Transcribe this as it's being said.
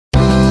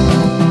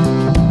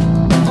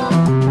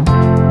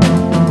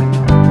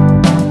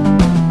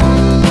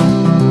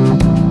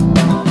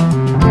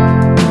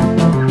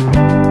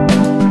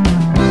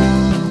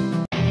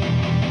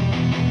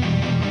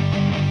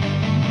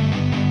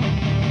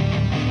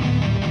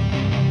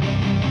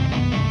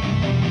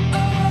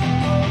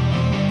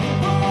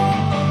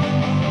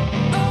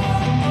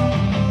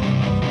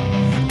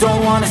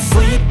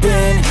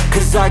sleeping,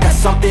 cause I got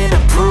something to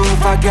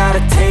prove. I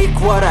gotta take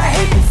what I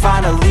hate and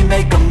finally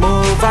make a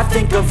move. I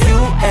think of you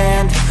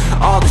and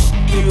all the shit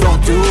you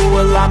don't do.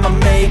 Well, I'ma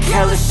make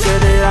hella sure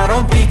that I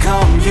don't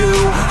become you.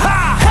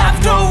 I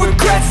have no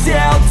regrets,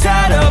 yeah, I'll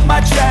tie up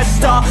my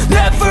chest. I'll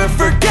never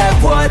forget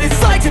what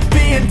it's like to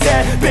be in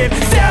debt. Been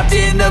stabbed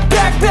in the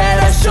back bed,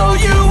 I'll show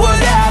you what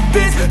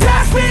happens.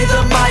 Pass me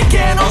the mic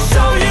and I'll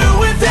show you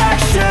with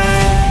action.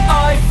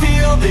 I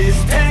feel this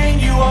pain,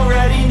 you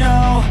already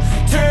know.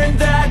 Turn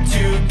that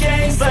to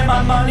gains, let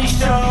my money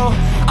show.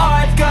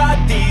 I've got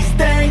these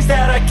things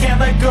that I can't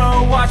let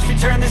go. Watch me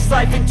turn this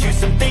life into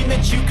something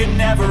that you can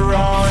never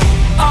own.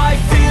 I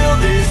feel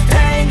this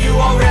pain, you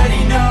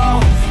already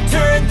know.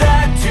 Turn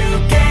that to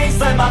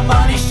gains, let my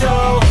money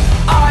show.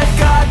 I've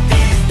got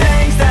these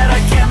things that I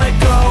can't let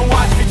go.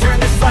 Watch me turn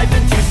this life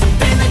into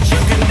something that you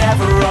can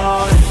never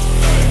own.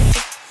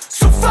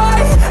 So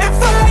fight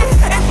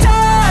and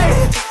die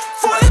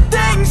for the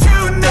things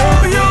you know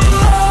you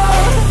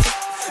love.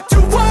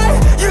 Do what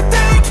you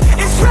think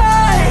is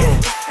right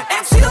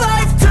and see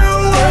life do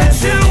what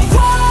you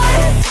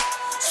want.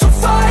 So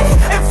fight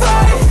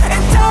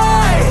and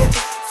die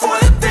for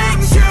the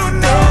things you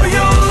know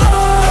you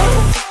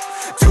love.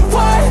 Do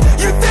what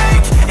you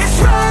think is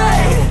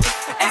right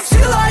and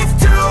see life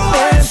do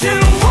what you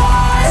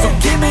want. So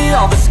give me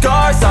all the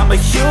scars, I'm a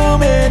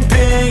human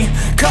being.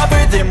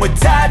 Cover them with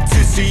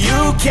tattoos so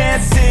you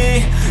can't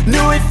see.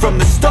 Knew it from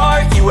the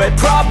start, you had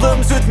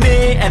problems with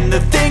me and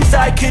the things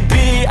I could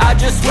be, I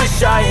just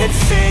wish I had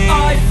seen.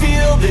 I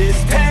feel this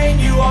pain,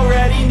 you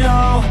already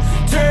know.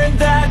 Turn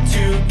that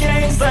to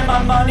gains, let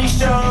my money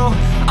show.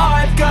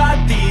 I've got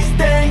these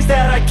things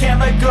that I can't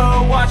let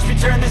go. Watch me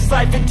turn this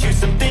life into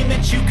something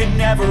that you can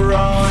never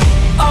own.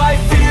 I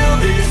feel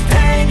this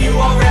pain, you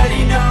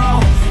already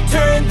know.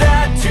 Turn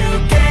that to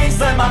gains,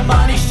 let my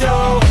money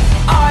show.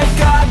 I've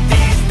got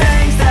these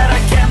things that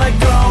I can't let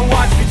go.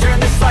 Watch me turn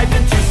this life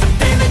into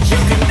something that you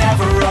can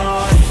never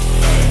own.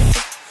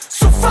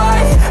 So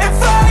fight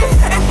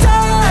and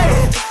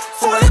die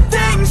for the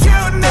things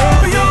you know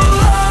you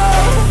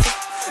love.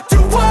 Do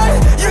what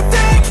you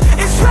think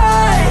is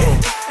right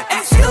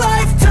and see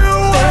life do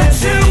what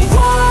you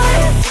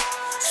want.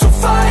 So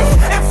fight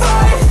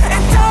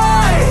and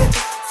die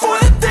for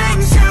the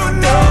things you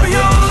know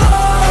you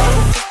love.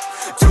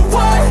 Do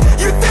what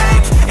you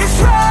think is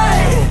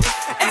right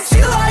and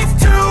see life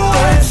do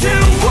what you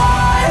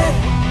want.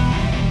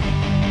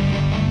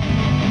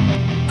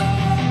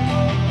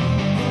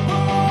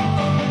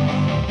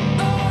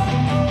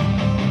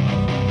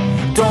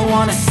 Don't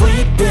wanna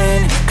sleep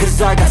in,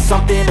 cause I got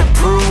something to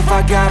prove.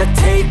 I gotta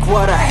take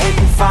what I hate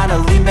and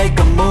finally make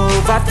a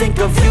move. I think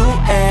of you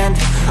and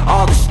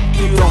all the shit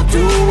you don't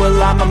do.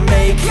 Well, I'ma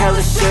make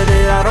hella sure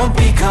that I don't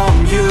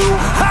become you.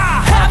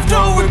 I have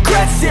no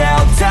regrets, yeah,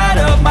 I'll tie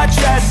up my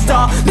chest.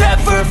 I'll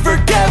never forget